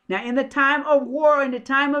safe. Now, in the time of war, in the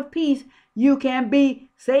time of peace, you can be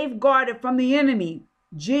safeguarded from the enemy.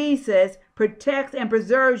 Jesus protects and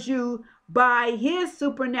preserves you by his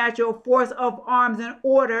supernatural force of arms in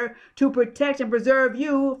order to protect and preserve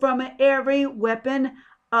you from every weapon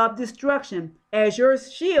of destruction. As your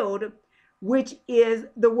shield, which is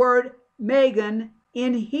the word Megan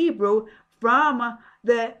in Hebrew, from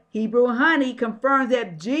the Hebrew honey, confirms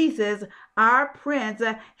that Jesus, our Prince,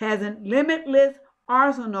 has a limitless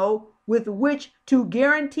arsenal with which to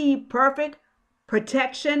guarantee perfect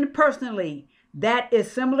protection personally. That is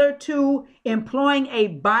similar to employing a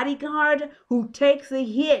bodyguard who takes a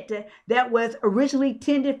hit that was originally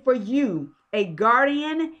intended for you. A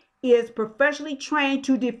guardian is professionally trained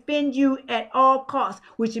to defend you at all costs,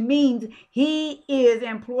 which means he is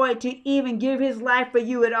employed to even give his life for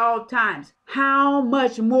you at all times. How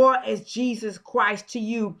much more is Jesus Christ to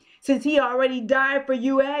you, since he already died for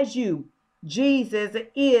you as you? Jesus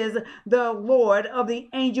is the Lord of the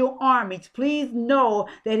angel armies. Please know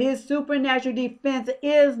that his supernatural defense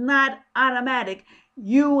is not automatic.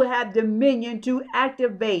 You have dominion to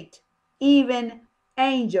activate even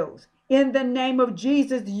angels. In the name of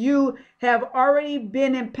Jesus, you have already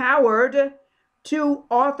been empowered to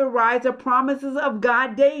authorize the promises of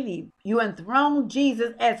God daily. You enthrone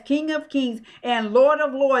Jesus as King of Kings and Lord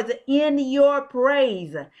of Lords in your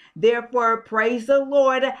praise. Therefore, praise the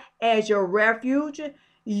Lord as your refuge,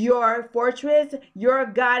 your fortress, your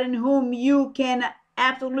God in whom you can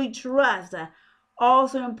absolutely trust.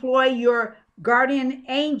 Also employ your guardian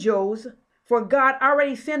angels, for God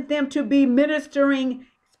already sent them to be ministering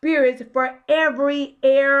spirits for every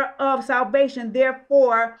heir of salvation.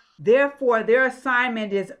 Therefore, their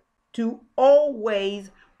assignment is to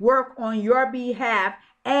always work on your behalf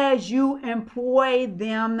as you employ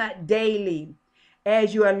them daily.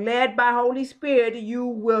 As you are led by Holy Spirit, you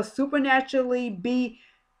will supernaturally be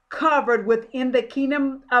covered within the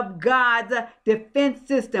kingdom of God's defense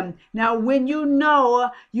system. Now, when you know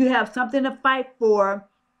you have something to fight for,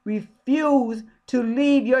 refuse to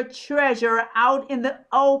leave your treasure out in the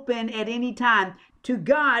open at any time. To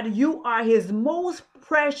God, you are his most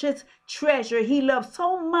precious treasure. He loves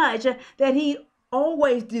so much that he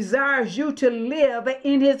always desires you to live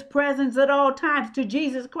in his presence at all times. To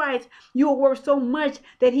Jesus Christ, you are worth so much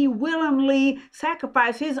that he willingly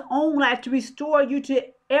sacrificed his own life to restore you to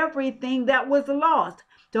everything that was lost.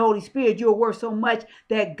 The Holy Spirit, you are worth so much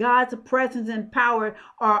that God's presence and power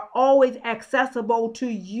are always accessible to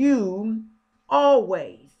you,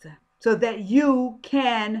 always, so that you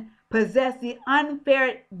can possess the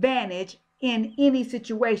unfair advantage in any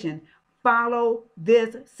situation. Follow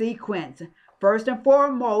this sequence. First and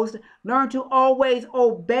foremost, learn to always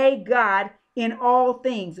obey God in all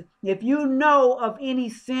things. If you know of any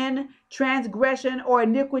sin, transgression, or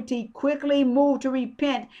iniquity, quickly move to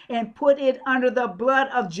repent and put it under the blood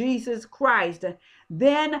of Jesus Christ.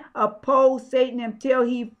 Then oppose Satan until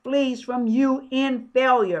he flees from you in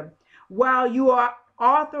failure. While you are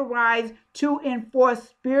authorized to enforce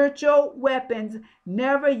spiritual weapons,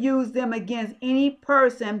 never use them against any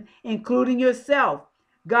person, including yourself.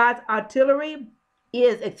 God's artillery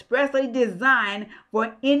is expressly designed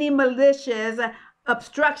for any malicious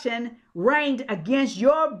obstruction ranged against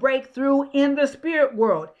your breakthrough in the spirit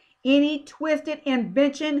world. Any twisted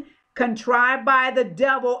invention contrived by the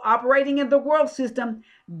devil operating in the world system,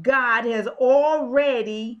 God has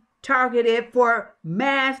already targeted for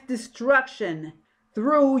mass destruction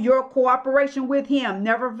through your cooperation with him.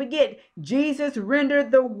 Never forget, Jesus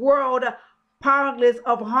rendered the world powerless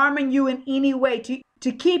of harming you in any way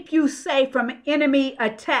to keep you safe from enemy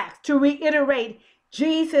attacks. To reiterate,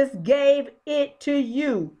 Jesus gave it to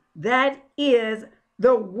you. That is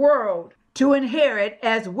the world to inherit,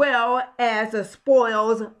 as well as the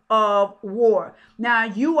spoils of war. Now,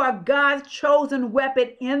 you are God's chosen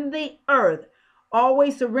weapon in the earth.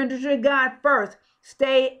 Always surrender to God first.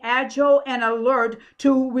 Stay agile and alert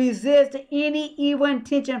to resist any evil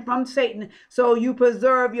intention from Satan, so you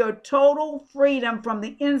preserve your total freedom from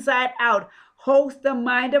the inside out. Host the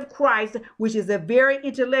mind of Christ, which is the very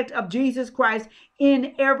intellect of Jesus Christ,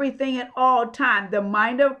 in everything at all times. The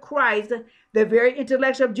mind of Christ, the very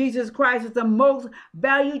intellect of Jesus Christ, is the most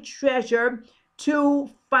valued treasure to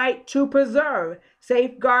fight to preserve.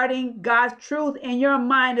 Safeguarding God's truth in your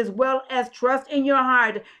mind as well as trust in your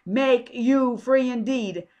heart make you free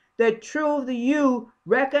indeed. The truth you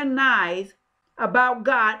recognize about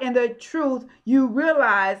God and the truth you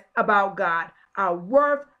realize about God are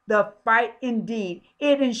worth the fight indeed.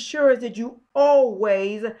 It ensures that you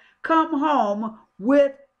always come home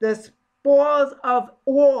with the spoils of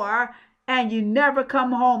war and you never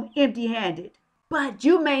come home empty-handed. But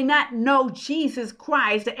you may not know Jesus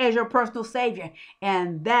Christ as your personal Savior,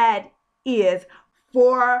 and that is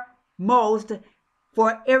foremost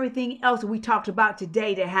for everything else we talked about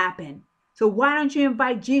today to happen. So why don't you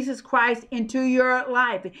invite Jesus Christ into your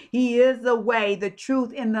life? He is the way, the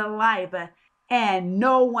truth, and the life. And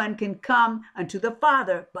no one can come unto the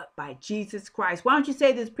Father but by Jesus Christ. Why don't you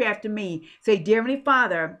say this prayer after me? Say, Dear Heavenly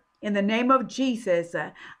Father, in the name of Jesus,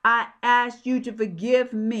 I ask you to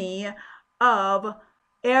forgive me of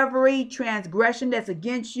every transgression that's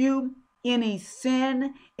against you, any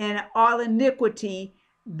sin and all iniquity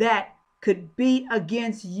that could be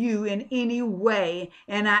against you in any way.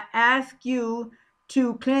 And I ask you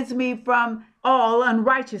to cleanse me from all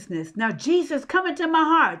unrighteousness. Now, Jesus, come into my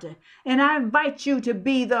heart, and I invite you to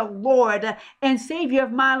be the Lord and Savior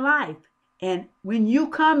of my life. And when you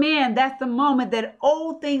come in, that's the moment that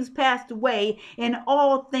old things passed away and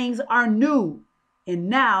all things are new. And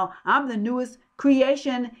now I'm the newest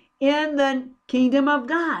creation in the kingdom of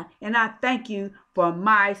God. And I thank you for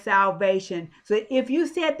my salvation. So if you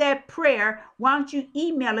said that prayer, why don't you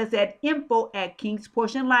email us at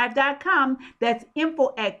info@kingsportionlife.com. That's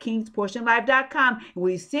info@kingsportionlife.com. And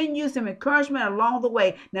we send you some encouragement along the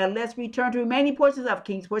way. Now let's return to remaining portions of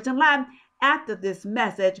King's Portion Live after this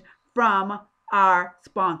message from our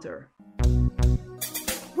sponsor.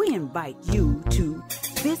 We invite you to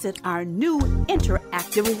visit our new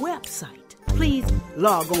interactive website. Please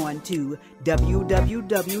log on to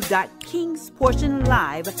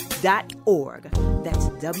www.kingsportionlive.org. That's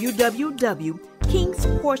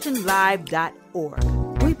www.kingsportionlive.org.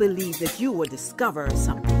 We believe that you will discover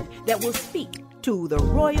something that will speak to the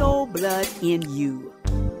royal blood in you.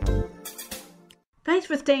 Thanks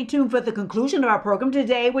for staying tuned for the conclusion of our program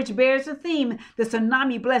today, which bears the theme, the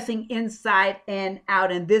Tsunami Blessing Inside and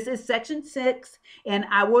Out. And this is section 6, and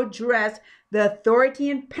I will address the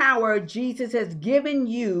authority and power Jesus has given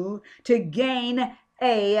you to gain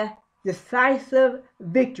a decisive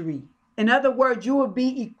victory. In other words, you will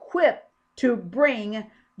be equipped to bring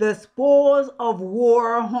the spoils of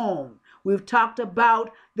war home. We've talked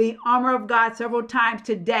about the armor of God several times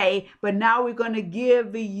today, but now we're going to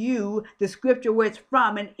give you the scripture where it's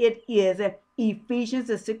from, and it is Ephesians,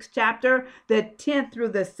 the 6th chapter, the 10th through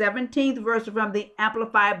the 17th verse from the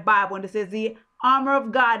Amplified Bible, and it says the armor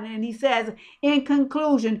of God, and he says, in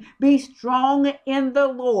conclusion, be strong in the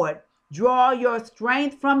Lord. Draw your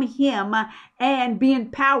strength from him and be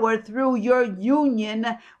empowered through your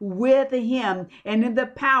union with him and in the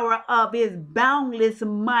power of his boundless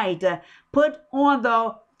might. Put on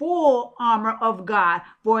the full armor of God,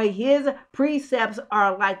 for his precepts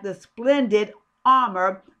are like the splendid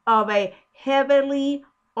armor of a heavily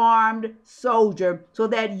armed soldier, so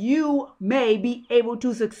that you may be able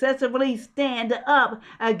to successfully stand up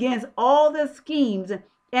against all the schemes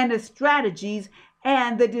and the strategies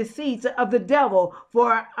and the deceits of the devil.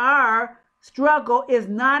 For our struggle is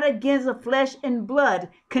not against flesh and blood,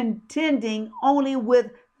 contending only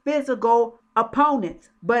with physical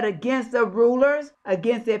opponents, but against the rulers,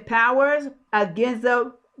 against their powers, against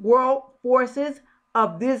the world forces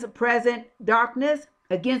of this present darkness,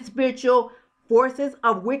 against spiritual forces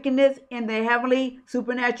of wickedness in the heavenly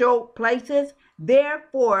supernatural places.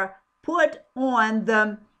 Therefore, put on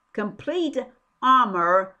the complete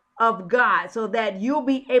armor of God, so that you'll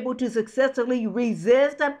be able to successfully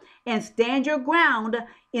resist and stand your ground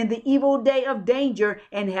in the evil day of danger,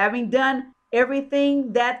 and having done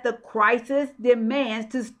everything that the crisis demands,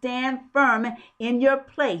 to stand firm in your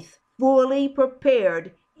place, fully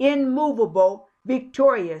prepared, immovable,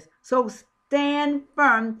 victorious. So stand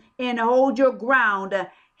firm and hold your ground,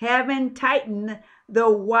 having tightened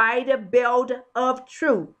the wide belt of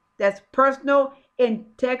truth. That's personal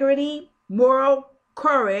integrity, moral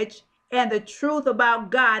courage, and the truth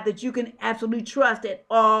about God that you can absolutely trust at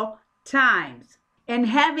all times. And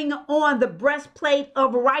having on the breastplate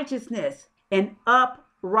of righteousness, an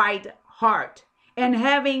upright heart, and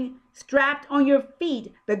having strapped on your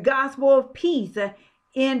feet the gospel of peace,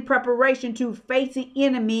 in preparation to face the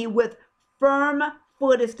enemy with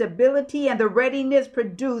firm-footed stability and the readiness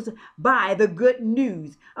produced by the good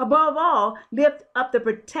news. Above all, lift up the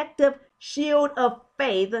protective shield of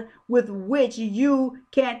faith with which you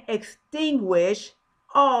can extinguish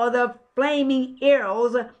all the flaming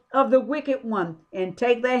arrows of the wicked one, and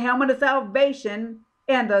take the helmet of salvation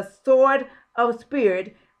and the sword of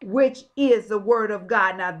spirit, which is the word of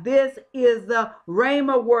God. Now this is the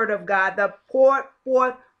Rhema word of God, the poured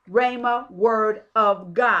forth Rhema word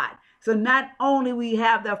of God. So not only we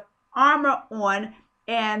have the armor on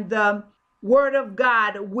and the word of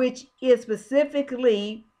God, which is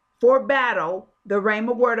specifically for battle, the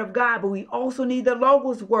Rhema word of God, but we also need the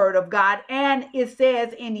Logos word of God. And it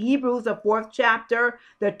says in Hebrews, the 4th chapter,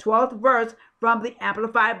 the 12th verse from the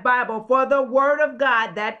Amplified Bible, for the word of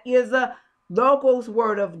God, that is the Logos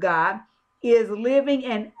word of God, is living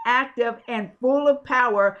and active and full of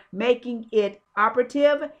power, making it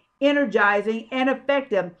operative, energizing, and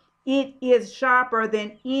effective. It is sharper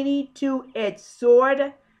than any two-edged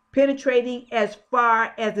sword, penetrating as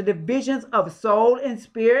far as the divisions of soul and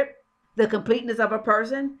spirit, the completeness of a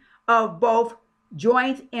person, of both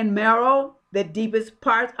joints and marrow, the deepest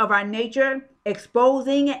parts of our nature,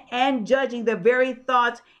 exposing and judging the very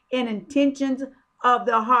thoughts and intentions of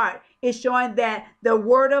the heart. It's showing that the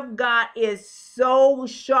word of God is so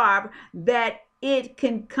sharp that it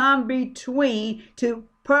can come between to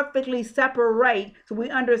perfectly separate so we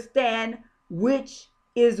understand which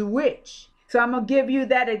is which. So I'm going to give you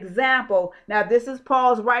that example. Now, this is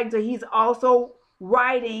Paul's writing, so he's also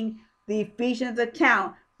writing the Ephesians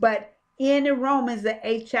account. But in Romans, the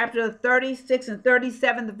 8th chapter, the 36th and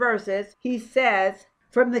 37th verses, he says,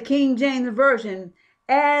 from the King James Version,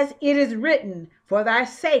 as it is written, for thy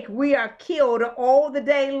sake we are killed all the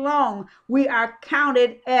day long. We are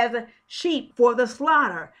counted as sheep for the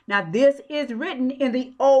slaughter. Now, this is written in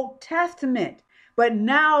the Old Testament. But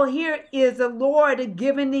now here is the Lord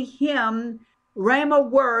giving him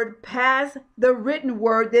Rhema word past the written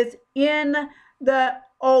word that's in the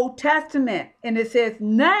Old Testament. And it says,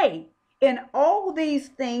 nay, in all these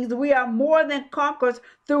things we are more than conquerors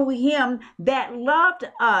through him that loved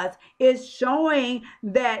us. Is showing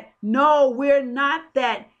that no, we're not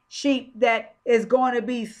that sheep that is going to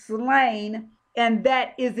be slain and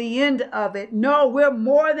that is the end of it. No, we're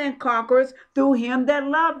more than conquerors through him that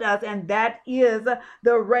loved us. And that is the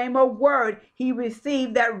Rhema word. He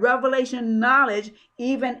received that revelation knowledge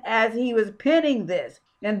even as he was penning this.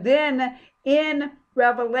 And then in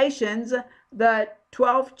Revelations, the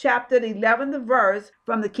 12th chapter, the 11th verse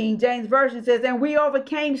from the King James Version says, and we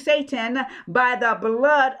overcame Satan by the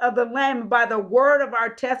blood of the Lamb, by the word of our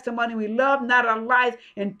testimony. We love not our lives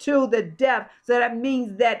unto the death. So that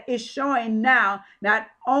means that it's showing now not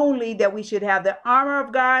only that we should have the armor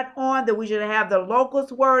of God on, that we should have the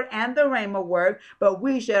locust word and the rhema word, but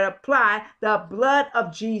we should apply the blood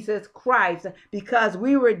of Jesus Christ because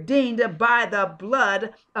we were redeemed by the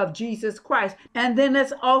blood of Jesus Christ. And then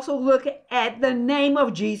let's also look at the name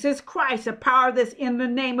of Jesus Christ, the power that's in the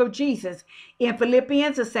name of Jesus. In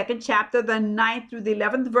Philippians, the 2nd chapter, the 9th through the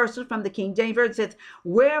 11th verses from the King James Version says,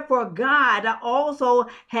 wherefore God also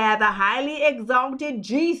hath highly exalted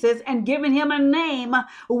Jesus and given him a name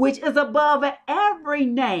which is above every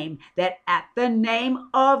name, that at the name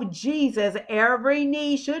of Jesus every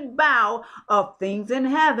knee should bow, of things in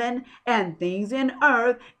heaven and things in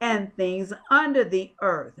earth and things under the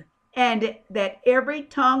earth. And that every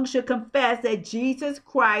tongue should confess that Jesus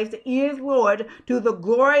Christ is Lord, to the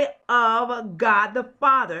glory of God the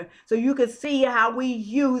Father. So you can see how we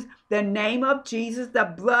use the name of Jesus,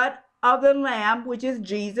 the blood of the Lamb, which is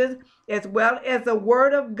Jesus, as well as the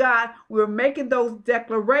word of God. We're making those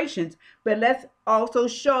declarations. But let's also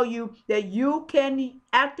show you that you can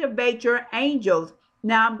activate your angels.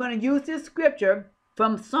 Now I'm going to use this scripture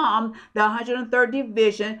from Psalm, the 103rd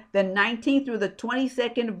division, the 19th through the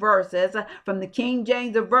 22nd verses from the King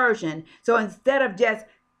James Version. So instead of just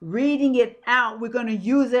reading it out, we're going to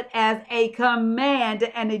use it as a command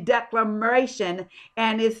and a declaration.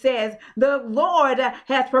 And it says, the Lord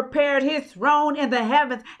has prepared his throne in the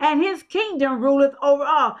heavens, and his kingdom ruleth over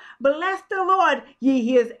all. Bless the Lord, ye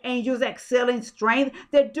his angels, excelling strength,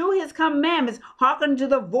 that do his commandments, hearken to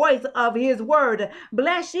the voice of his word.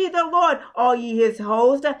 Bless ye the Lord, all ye his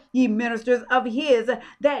host, ye ministers of his,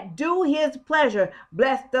 that do his pleasure.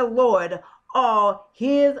 Bless the Lord, all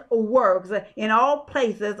his works in all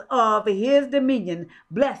places of his dominion.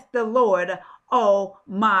 Bless the Lord, oh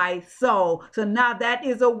my soul. So now that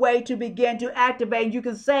is a way to begin to activate. You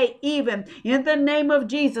can say, even in the name of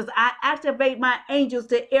Jesus, I activate my angels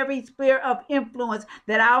to every sphere of influence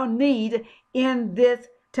that I'll need in this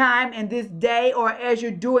time, in this day, or as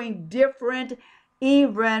you're doing different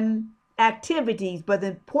even activities. But the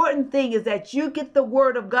important thing is that you get the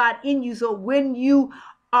word of God in you. So when you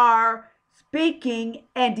are speaking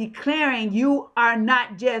and declaring, you are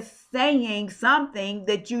not just saying something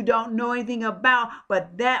that you don't know anything about,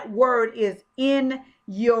 but that word is in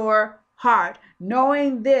your heart.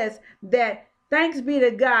 Knowing this, that thanks be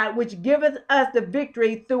to God, which giveth us the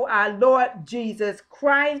victory through our Lord Jesus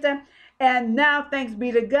Christ. And now thanks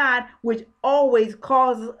be to God, which always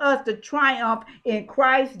causes us to triumph in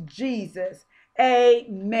Christ Jesus.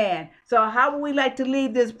 Amen. So how would we like to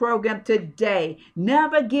leave this program today?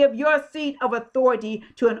 Never give your seat of authority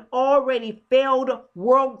to an already failed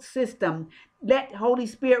world system. Let Holy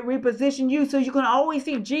Spirit reposition you so you can always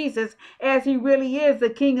see Jesus as he really is, the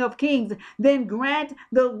King of Kings. Then grant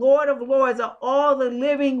the Lord of Lords all the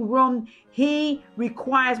living room he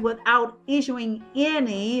requires without issuing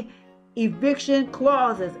any eviction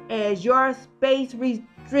clauses. As your space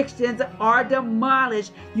restrictions are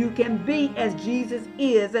demolished, you can be as Jesus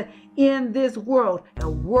is in this world, a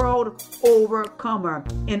world overcomer.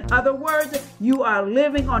 In other words, you are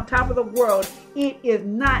living on top of the world. It is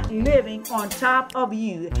not living on top of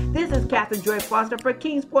you. This is Catherine Joy Foster for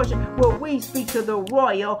King's Portion, where we speak to the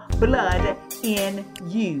royal blood in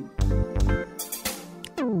you.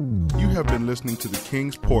 You have been listening to The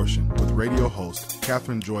King's Portion with radio host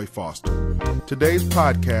Catherine Joy Foster. Today's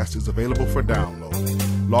podcast is available for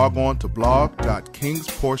download. Log on to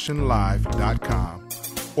blog.kingsportionlive.com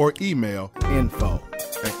or email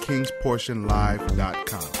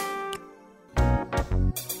info@kingsportionlive.com.